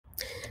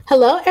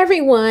Hello,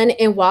 everyone,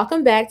 and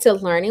welcome back to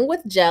Learning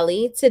with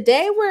Jelly.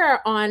 Today, we're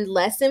on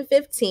lesson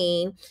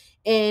 15,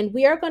 and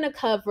we are going to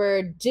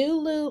cover do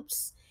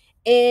loops.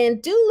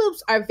 And do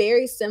loops are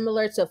very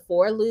similar to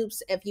for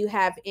loops if you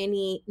have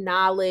any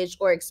knowledge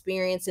or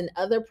experience in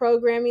other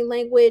programming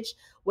language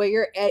where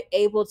you're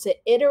able to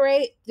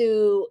iterate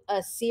through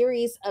a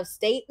series of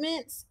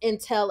statements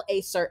until a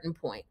certain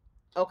point.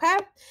 Okay?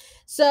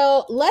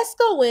 So let's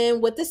go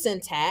in with the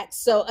syntax.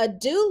 So a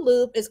do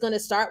loop is going to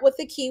start with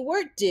the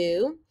keyword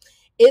do.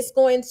 It's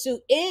going to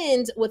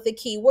end with the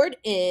keyword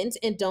end,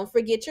 and don't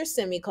forget your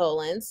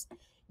semicolons.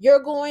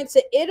 You're going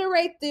to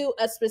iterate through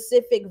a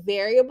specific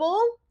variable.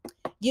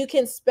 You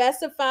can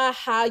specify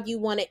how you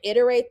want to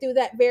iterate through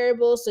that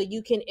variable. So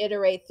you can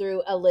iterate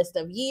through a list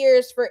of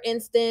years, for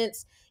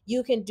instance.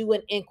 You can do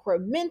an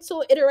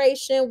incremental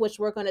iteration, which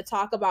we're going to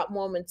talk about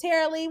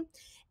momentarily.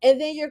 And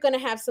then you're going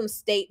to have some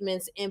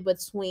statements in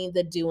between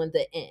the do and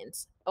the end.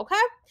 Okay?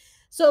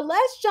 So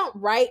let's jump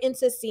right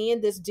into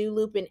seeing this do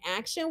loop in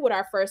action with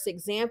our first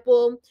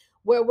example,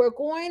 where we're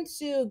going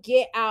to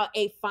get out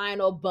a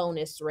final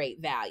bonus rate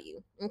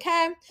value.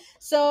 Okay?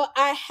 So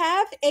I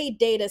have a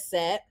data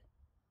set,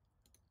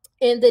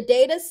 and the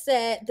data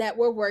set that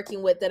we're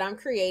working with that I'm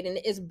creating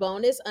is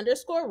bonus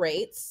underscore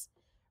rates,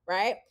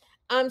 right?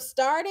 I'm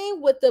starting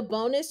with the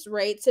bonus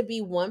rate to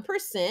be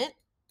 1%,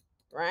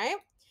 right?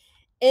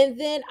 And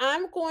then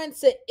I'm going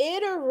to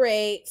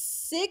iterate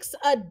 6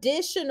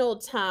 additional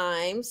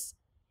times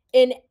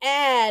and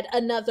add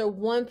another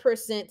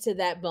 1% to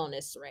that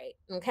bonus rate.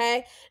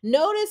 Okay.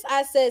 Notice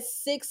I said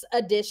 6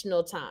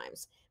 additional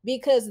times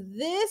because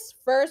this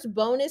first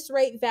bonus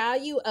rate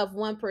value of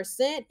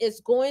 1%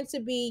 is going to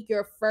be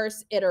your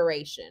first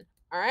iteration.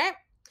 All right.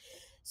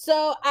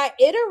 So I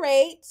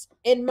iterate,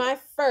 in my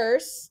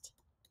first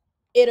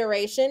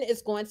iteration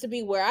is going to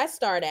be where I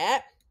start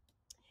at.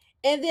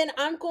 And then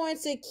I'm going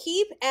to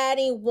keep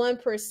adding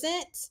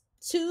 1%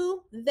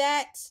 to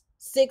that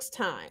 6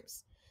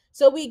 times.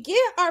 So we get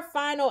our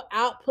final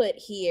output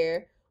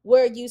here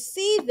where you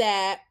see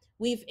that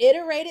we've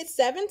iterated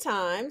 7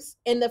 times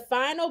and the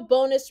final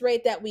bonus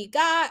rate that we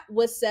got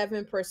was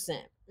 7%.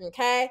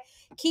 Okay.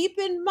 Keep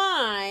in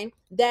mind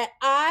that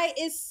I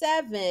is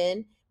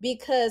 7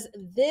 because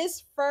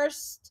this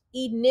first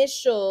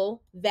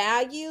initial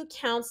value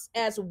counts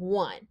as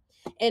 1.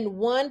 And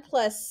 1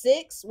 plus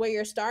 6, where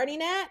you're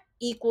starting at,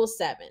 equals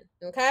 7.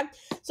 Okay.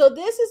 So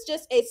this is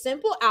just a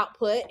simple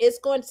output. It's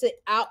going to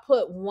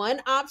output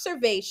one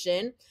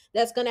observation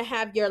that's going to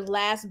have your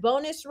last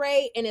bonus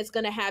rate and it's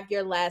going to have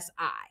your last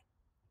I.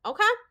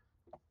 Okay.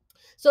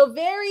 So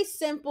very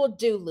simple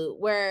do loop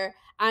where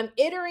I'm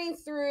iterating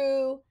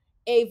through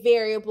a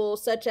variable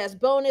such as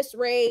bonus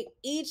rate.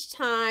 Each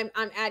time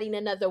I'm adding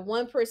another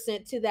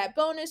 1% to that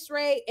bonus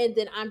rate, and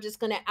then I'm just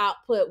going to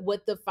output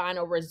what the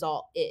final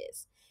result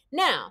is.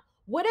 Now,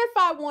 what if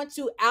I want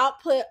to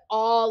output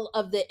all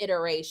of the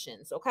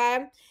iterations,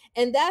 okay?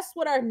 And that's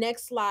what our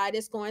next slide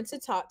is going to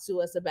talk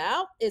to us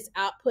about, is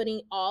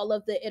outputting all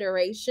of the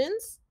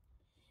iterations.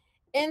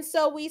 And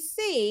so we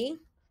see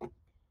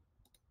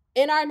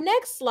in our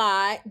next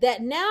slide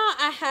that now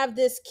I have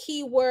this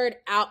keyword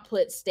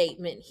output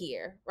statement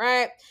here,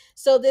 right?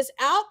 So this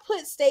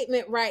output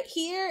statement right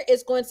here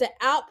is going to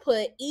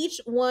output each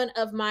one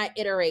of my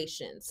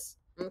iterations,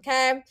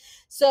 okay?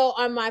 So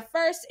on my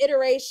first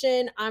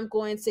iteration, I'm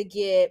going to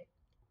get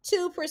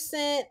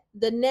 2%,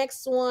 the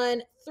next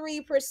one,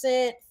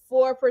 3%,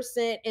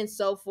 4%, and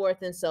so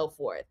forth and so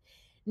forth.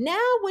 Now,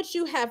 what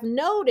you have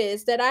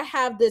noticed that I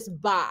have this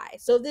by.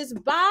 So this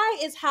by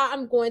is how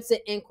I'm going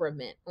to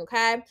increment,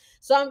 okay?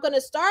 So I'm going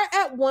to start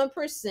at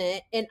 1%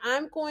 and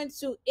I'm going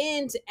to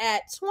end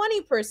at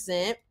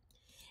 20%,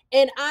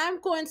 and I'm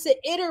going to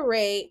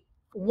iterate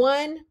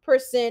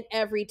 1%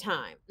 every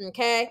time.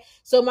 Okay.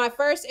 So my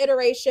first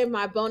iteration,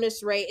 my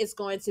bonus rate is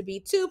going to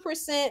be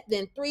 2%,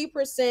 then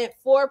 3%,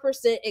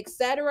 4%,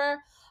 etc.,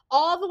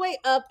 all the way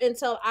up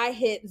until I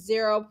hit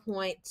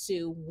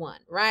 0.21,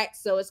 right?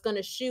 So it's going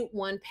to shoot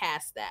one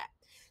past that.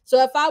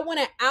 So if I want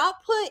to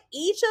output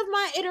each of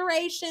my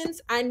iterations,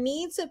 I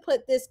need to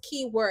put this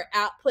keyword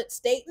output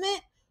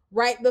statement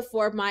right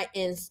before my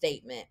end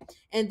statement.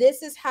 And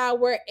this is how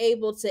we're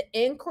able to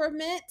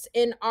increment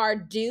in our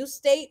do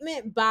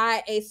statement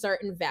by a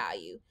certain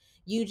value.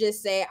 You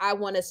just say, I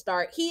want to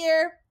start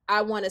here,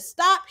 I want to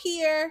stop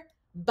here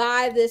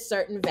by this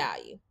certain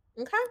value.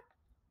 Okay.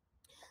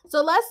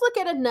 So let's look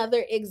at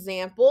another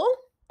example.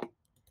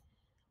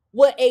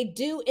 What a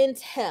do and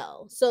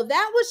tell. So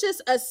that was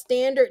just a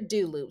standard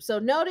do loop. So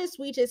notice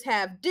we just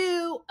have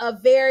do, a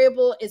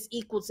variable is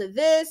equal to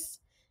this,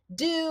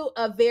 do,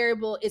 a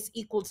variable is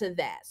equal to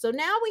that. So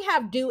now we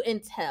have do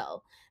and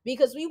tell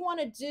because we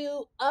want to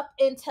do up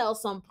until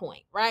some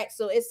point, right?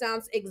 So it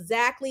sounds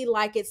exactly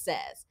like it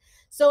says.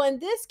 So in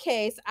this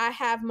case, I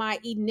have my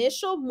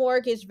initial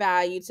mortgage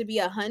value to be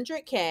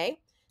 $100K.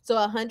 So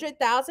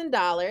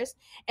 $100,000,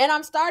 and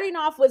I'm starting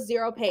off with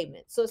 0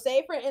 payments. So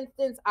say for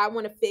instance, I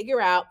want to figure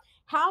out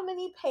how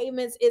many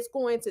payments it's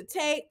going to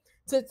take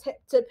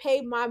to pay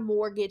my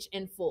mortgage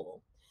in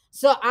full.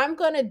 So I'm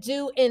going to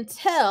do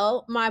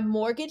until my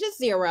mortgage is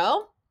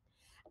zero.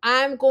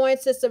 I'm going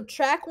to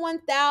subtract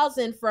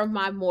 1,000 from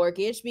my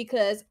mortgage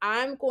because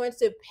I'm going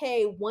to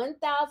pay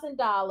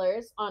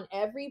 $1,000 on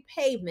every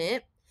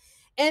payment,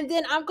 and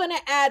then I'm going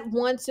to add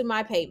one to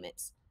my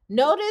payments.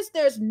 Notice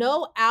there's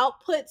no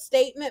output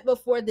statement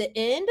before the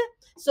end,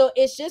 so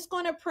it's just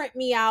going to print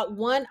me out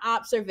one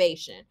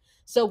observation.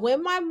 So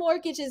when my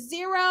mortgage is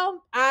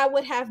zero, I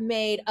would have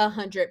made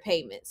 100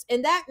 payments.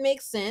 And that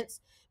makes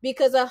sense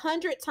because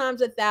 100 times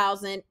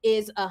 1,000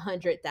 is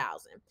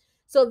 100,000.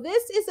 So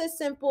this is a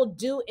simple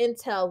do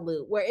until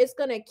loop where it's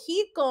going to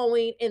keep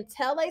going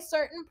until a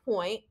certain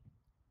point,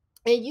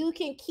 and you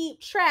can keep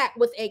track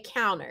with a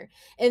counter.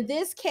 In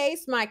this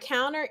case, my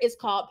counter is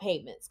called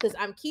payments because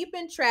I'm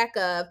keeping track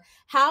of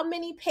how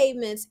many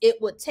payments it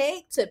would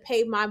take to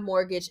pay my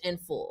mortgage in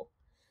full.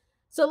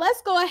 So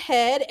let's go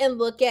ahead and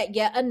look at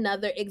yet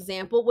another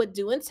example with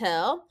do and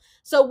tell.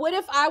 So what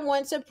if I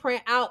want to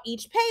print out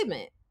each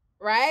payment,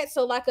 right?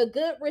 So like a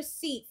good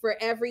receipt for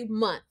every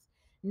month.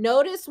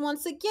 Notice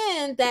once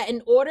again that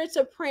in order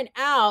to print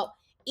out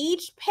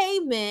each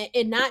payment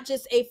and not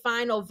just a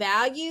final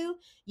value,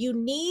 you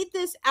need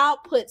this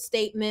output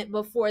statement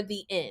before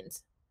the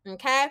end.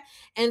 Okay.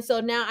 And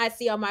so now I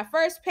see on my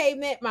first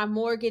payment, my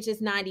mortgage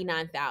is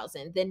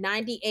 99,000, then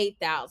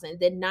 98,000,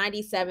 then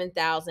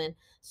 97,000,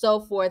 so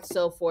forth,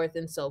 so forth,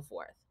 and so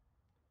forth.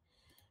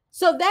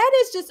 So that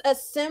is just a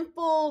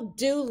simple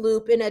do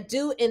loop and a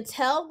do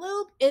until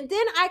loop. And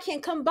then I can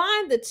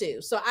combine the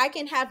two. So I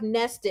can have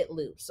nested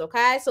loops.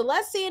 Okay. So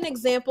let's see an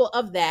example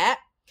of that.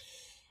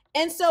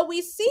 And so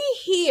we see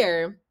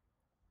here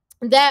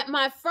that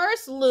my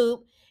first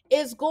loop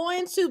is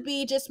going to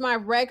be just my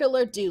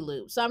regular do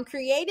loop. So I'm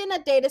creating a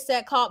data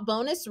set called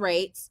bonus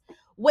rates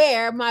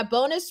where my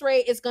bonus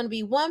rate is going to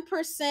be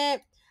 1%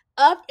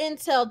 up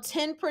until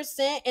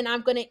 10%, and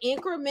I'm going to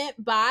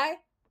increment by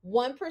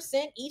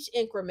 1% each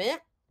increment.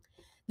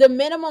 The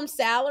minimum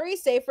salary,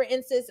 say for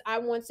instance, I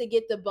want to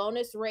get the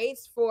bonus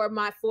rates for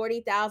my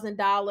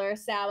 $40,000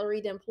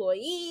 salaried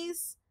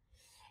employees.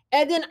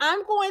 And then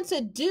I'm going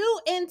to do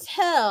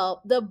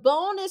until the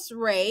bonus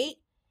rate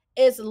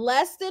is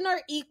less than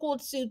or equal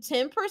to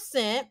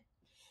 10%.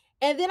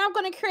 And then I'm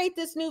going to create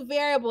this new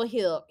variable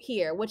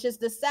here, which is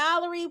the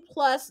salary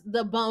plus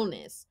the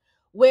bonus,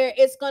 where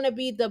it's going to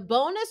be the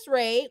bonus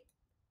rate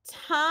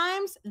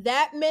times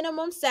that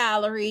minimum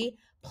salary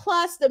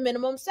plus the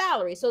minimum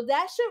salary. So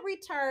that should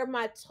return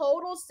my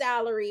total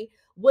salary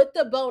with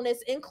the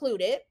bonus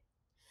included.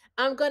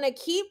 I'm going to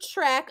keep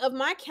track of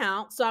my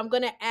count. So I'm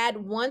going to add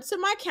one to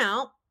my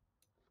count.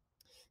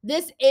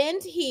 This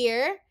end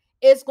here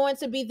is going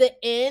to be the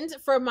end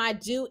for my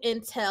do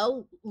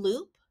until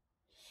loop.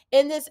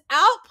 And this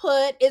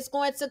output is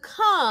going to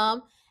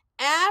come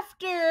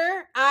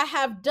after I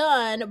have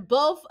done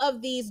both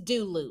of these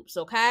do loops,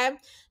 okay?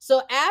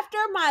 So after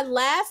my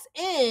last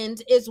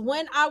end is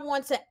when I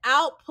want to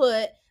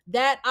output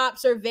that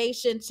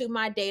observation to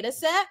my data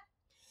set.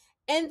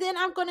 And then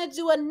I'm going to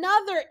do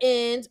another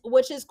end,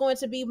 which is going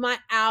to be my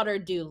outer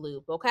do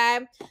loop, okay?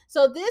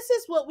 So this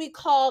is what we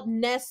call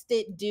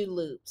nested do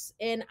loops.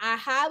 And I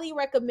highly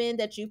recommend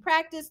that you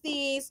practice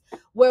these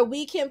where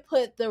we can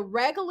put the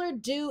regular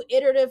do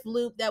iterative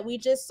loop that we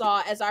just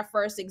saw as our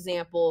first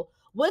example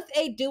with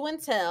a do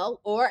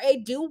until or a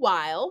do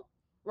while,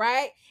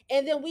 right?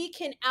 And then we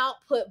can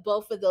output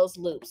both of those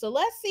loops. So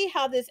let's see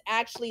how this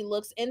actually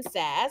looks in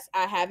SAS.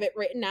 I have it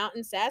written out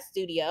in SAS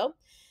Studio.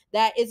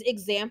 That is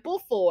example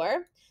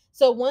 4.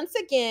 So once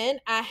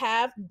again, I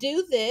have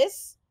do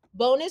this.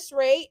 Bonus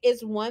rate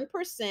is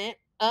 1%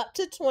 up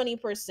to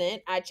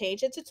 20%. I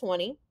change it to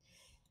 20.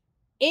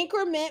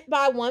 Increment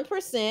by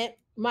 1%.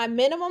 My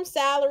minimum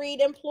salaried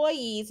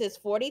employees is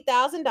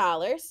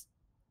 $40,000.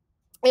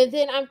 And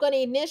then I'm going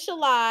to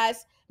initialize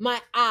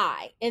my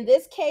I. In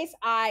this case,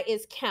 I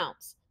is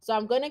counts. So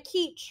I'm going to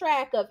keep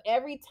track of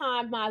every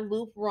time my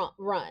loop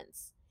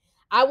runs.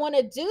 I want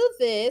to do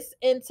this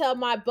until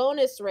my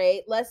bonus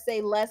rate, let's say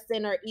less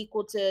than or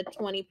equal to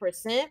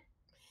 20%.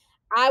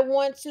 I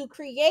want to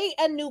create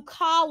a new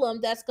column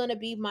that's going to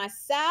be my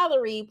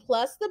salary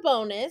plus the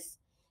bonus.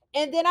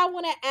 And then I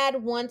want to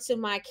add one to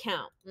my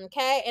count.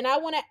 Okay. And I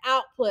want to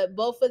output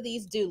both of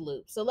these do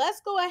loops. So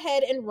let's go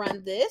ahead and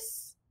run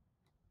this.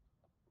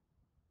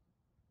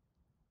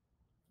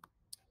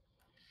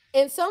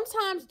 And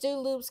sometimes do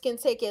loops can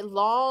take a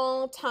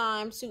long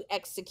time to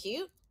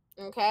execute.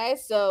 Okay,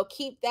 so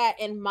keep that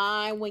in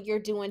mind when you're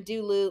doing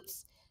do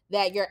loops,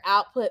 that your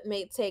output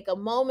may take a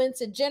moment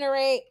to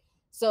generate.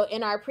 So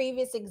in our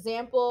previous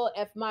example,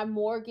 if my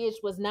mortgage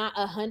was not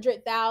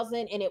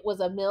 100,000 and it was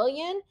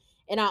 1,000,000,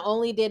 and I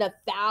only did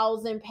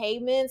 1,000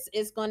 payments,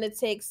 it's going to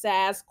take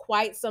SAS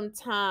quite some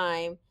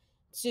time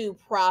to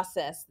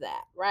process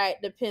that,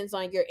 right? Depends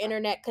on your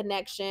internet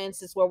connection,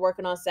 since we're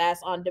working on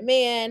SAS on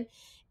demand,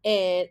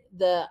 and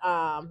the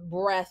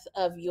breadth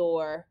of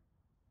your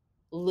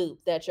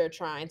loop that you're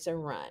trying to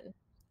run.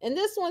 And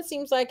this one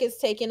seems like it's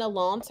taking a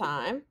long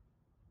time.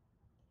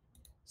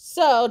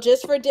 So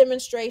just for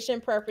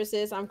demonstration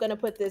purposes, I'm going to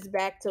put this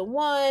back to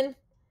 1.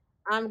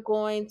 I'm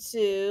going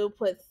to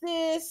put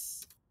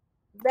this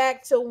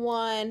back to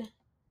 1,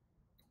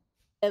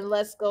 and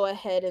let's go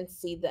ahead and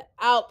see the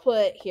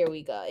output. Here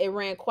we go. It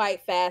ran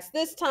quite fast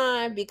this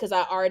time because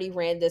I already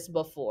ran this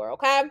before.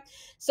 Okay.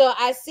 So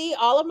I see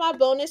all of my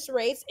bonus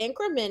rates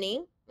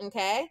incrementing.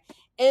 Okay.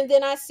 And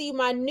then I see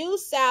my new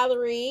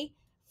salary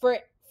for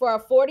a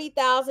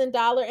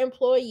 $40,000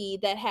 employee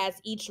that has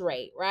each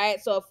rate,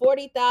 right? So a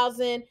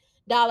 $40,000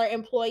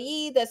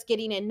 employee that's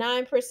getting a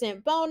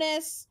 9%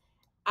 bonus,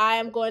 I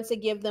am going to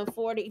give them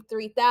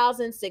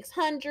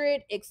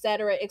 43,600, et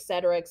cetera, et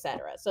cetera, et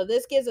cetera. So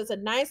this gives us a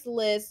nice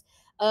list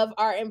of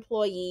our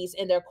employees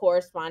and their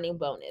corresponding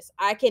bonus.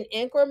 I can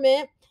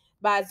increment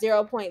by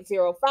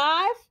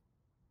 0.05,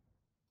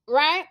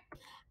 right?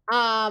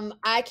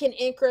 I can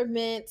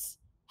increment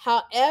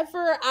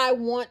however I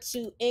want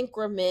to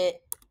increment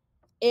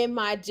in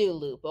my do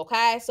loop.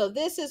 Okay. So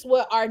this is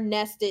what our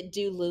nested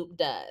do loop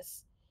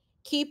does.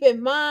 Keep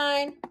in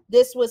mind,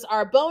 this was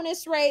our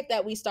bonus rate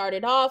that we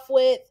started off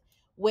with,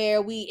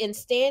 where we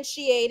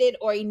instantiated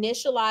or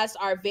initialized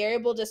our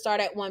variable to start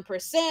at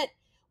 1%.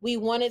 We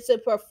wanted to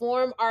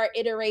perform our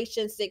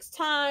iteration 6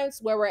 times,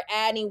 where we're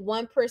adding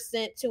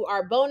 1% to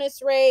our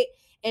bonus rate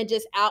and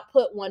just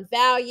output one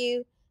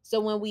value. So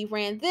when we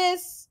ran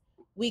this,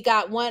 we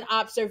got one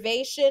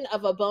observation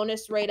of a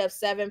bonus rate of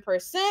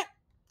 7%.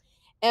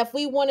 If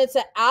we wanted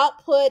to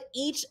output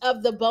each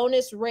of the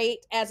bonus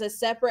rate as a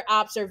separate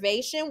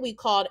observation, we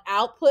called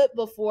output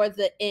before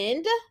the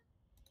end.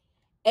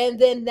 And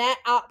then that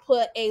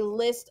output a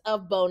list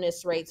of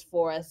bonus rates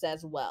for us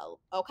as well.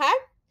 Okay.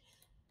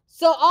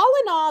 So all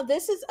in all,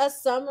 this is a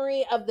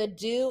summary of the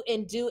do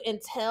and do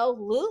until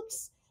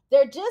loops.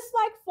 They're just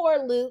like for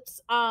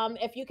loops,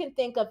 if you can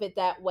think of it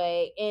that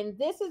way. And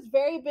this is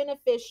very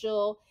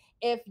beneficial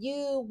if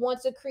you want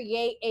to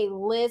create a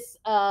list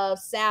of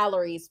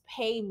salaries,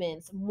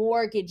 payments,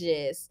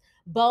 mortgages,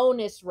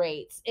 bonus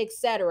rates,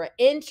 etc.,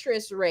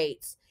 interest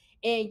rates.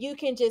 And you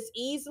can just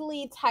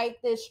easily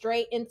type this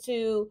straight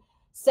into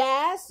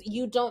SAS.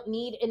 You don't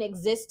need an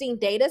existing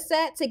data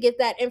set to get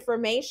that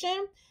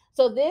information.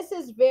 So this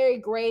is very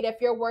great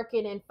if you're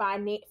working in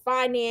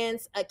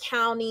finance,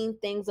 accounting,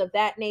 things of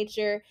that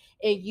nature,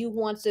 and you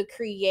want to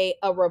create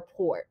a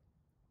report.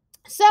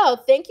 So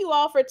thank you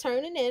all for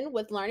tuning in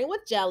with Learning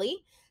with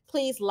Jelly.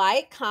 Please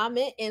like,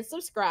 comment, and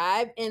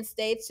subscribe, and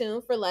stay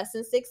tuned for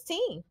lesson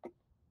 16.